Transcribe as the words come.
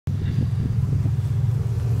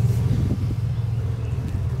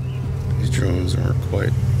drones aren't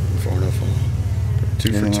quite far enough on.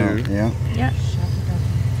 2 for 2. Yeah. Yeah.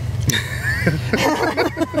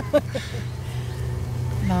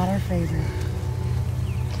 Not our favorite.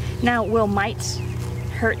 Now, will mites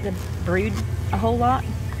hurt the brood a whole lot?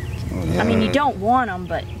 Yeah. I mean, you don't want them,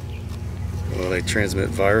 but... Well, they transmit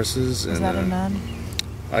viruses. Is that a none?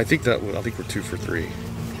 I think we're 2 for 3.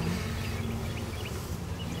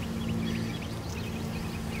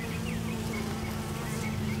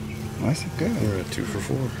 That's good. We're at 2 for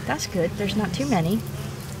 4. That's good. There's not too many.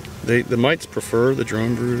 The mites prefer the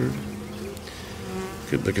drone brood.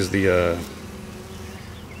 Good, because the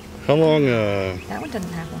how long That one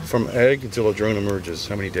doesn't have one. from egg until a drone emerges?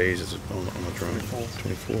 How many days is it on a drone?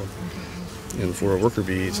 24. And for a worker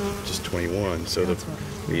bee, it's just 21. So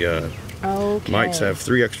the Okay. mites have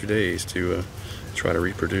 3 extra days to try to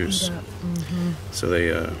reproduce. So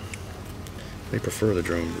they prefer the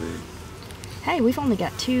drone brood. Hey, we've only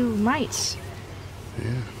got 2 mites.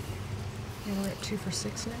 Yeah. Yeah, we're at 2 for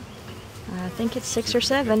 6 now. I think it's 6 or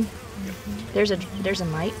 7. There's a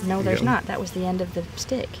mite. No, there's not. That was the end of the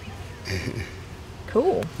stick.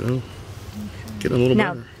 Cool. So, getting a little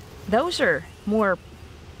Now, better. those are more...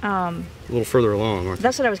 A little further along, aren't they?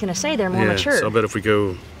 That's what I was going to say. They're more mature. So I bet if we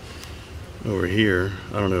go over here,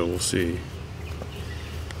 I don't know, we'll see.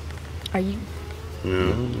 Are you...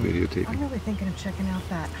 No, videotaping. I'm really thinking of checking out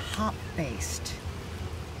that hop-based.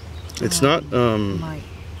 It's not Mite.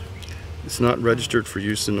 it's not registered for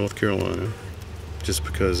use in North Carolina, just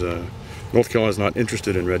because North Carolina's not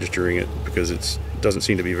interested in registering it because it doesn't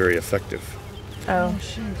seem to be very effective. Oh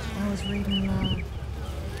shoot! I was reading in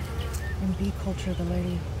Bee Culture, the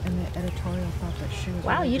lady in the editorial thought that she was.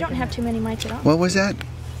 Wow, really you don't good have at too many mites at all. What was that?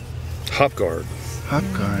 Hop guard. Hop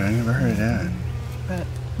guard. I never heard of that. But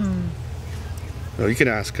Well, you can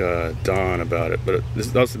ask Don about it, but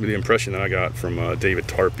that's the impression that I got from David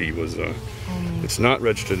Tarpey was it's not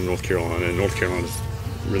registered in North Carolina, and North Carolina's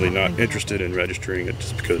really not interested in registering it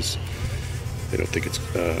just because they don't think it's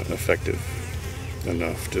effective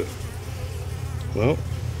enough to. Well,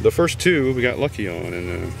 the first 2 we got lucky on,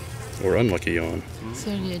 and or unlucky on,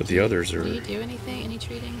 So but the others are. Do you do anything, any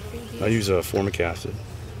treating for your bees? I use formic acid.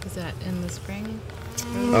 Is that in the spring?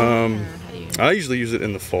 I usually use it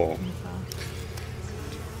in the fall.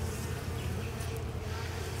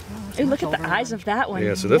 Ooh, look at the eyes of that one.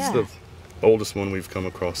 Yeah, so that's the oldest one we've come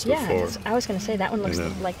across so far. I was going to say that one looks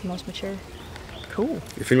And, like the most mature. Cool.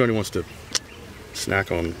 If anybody wants to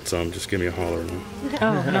snack on some, just give me a holler.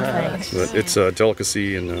 Oh, no thanks. But it's a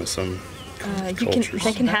delicacy in some cultures.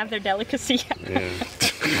 They can have their delicacy. Yeah.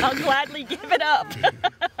 I'll gladly give it up.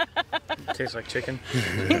 Tastes like chicken.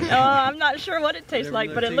 I'm not sure what it tastes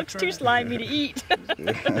like, but it looks too slimy to eat.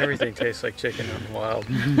 Everything tastes like chicken in the wild.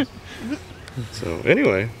 So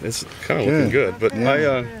anyway, it's kind of looking good. But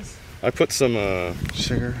I put some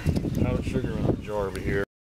Sugar. powdered sugar in a jar over here.